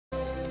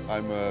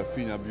I'm a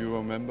FINA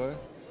Bureau member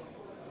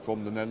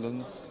from the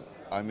Netherlands.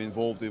 I'm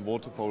involved in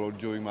water polo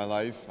during my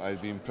life.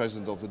 I've been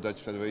president of the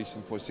Dutch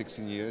Federation for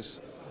 16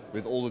 years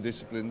with all the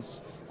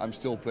disciplines. I'm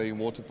still playing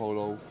water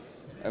polo,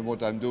 and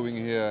what I'm doing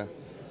here,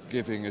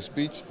 giving a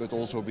speech but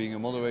also being a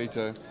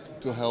moderator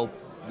to help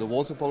the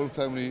water polo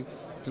family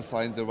to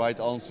find the right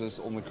answers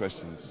on the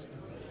questions.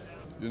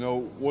 You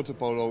know, water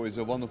polo is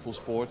a wonderful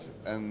sport,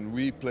 and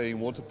we playing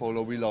water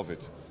polo, we love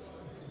it.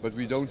 But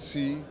we don't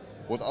see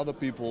what other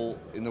people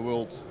in the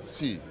world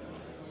see.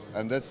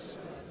 And that's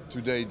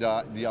today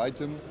the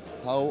item.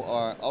 How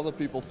are other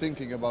people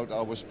thinking about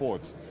our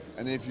sport?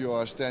 And if you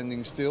are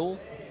standing still,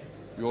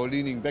 you are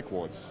leaning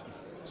backwards.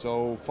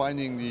 So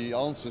finding the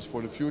answers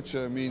for the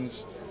future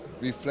means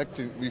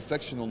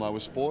reflection on our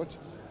sport,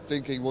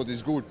 thinking what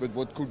is good but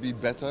what could be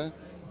better,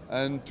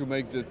 and to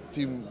make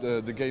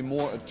the game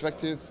more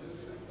attractive,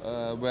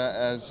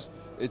 whereas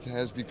it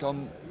has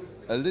become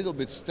a little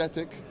bit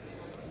static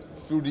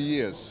through the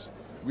years.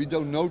 We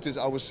don't notice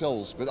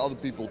ourselves, but other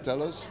people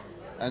tell us.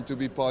 And to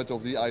be part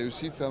of the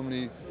IOC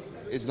family,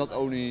 it's not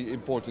only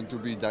important to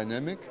be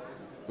dynamic,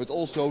 but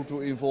also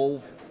to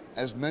involve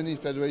as many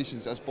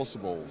federations as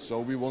possible.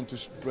 So we want to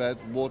spread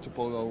water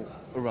polo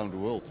around the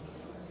world.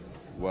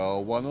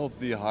 Well, one of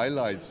the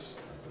highlights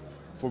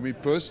for me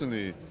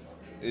personally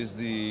is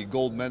the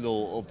gold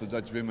medal of the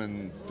Dutch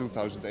women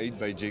 2008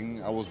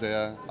 Beijing. I was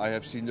there, I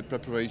have seen the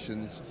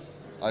preparations,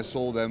 I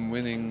saw them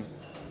winning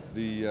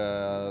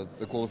the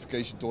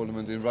qualification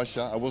tournament in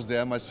Russia. I was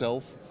there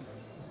myself.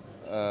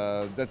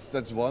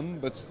 That's one,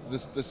 but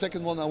the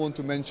second one I want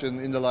to mention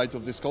in the light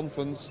of this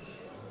conference,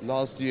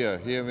 last year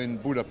here in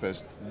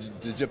Budapest,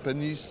 the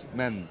Japanese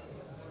men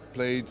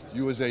played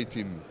USA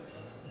team,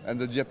 and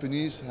the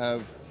Japanese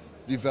have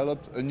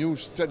developed a new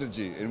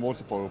strategy in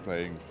water polo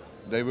playing.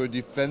 They were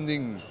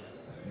defending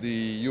the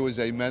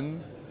USA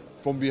men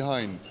from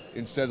behind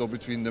instead of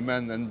between the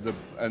men and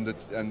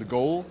the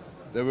goal.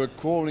 They were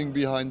crawling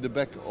behind the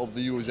back of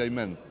the USA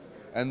men,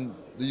 and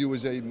the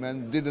USA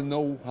men didn't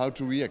know how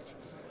to react.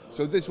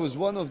 So this was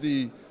one of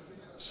the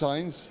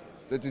signs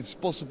that it's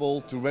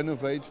possible to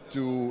renovate,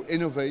 to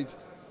innovate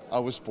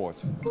our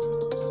sport.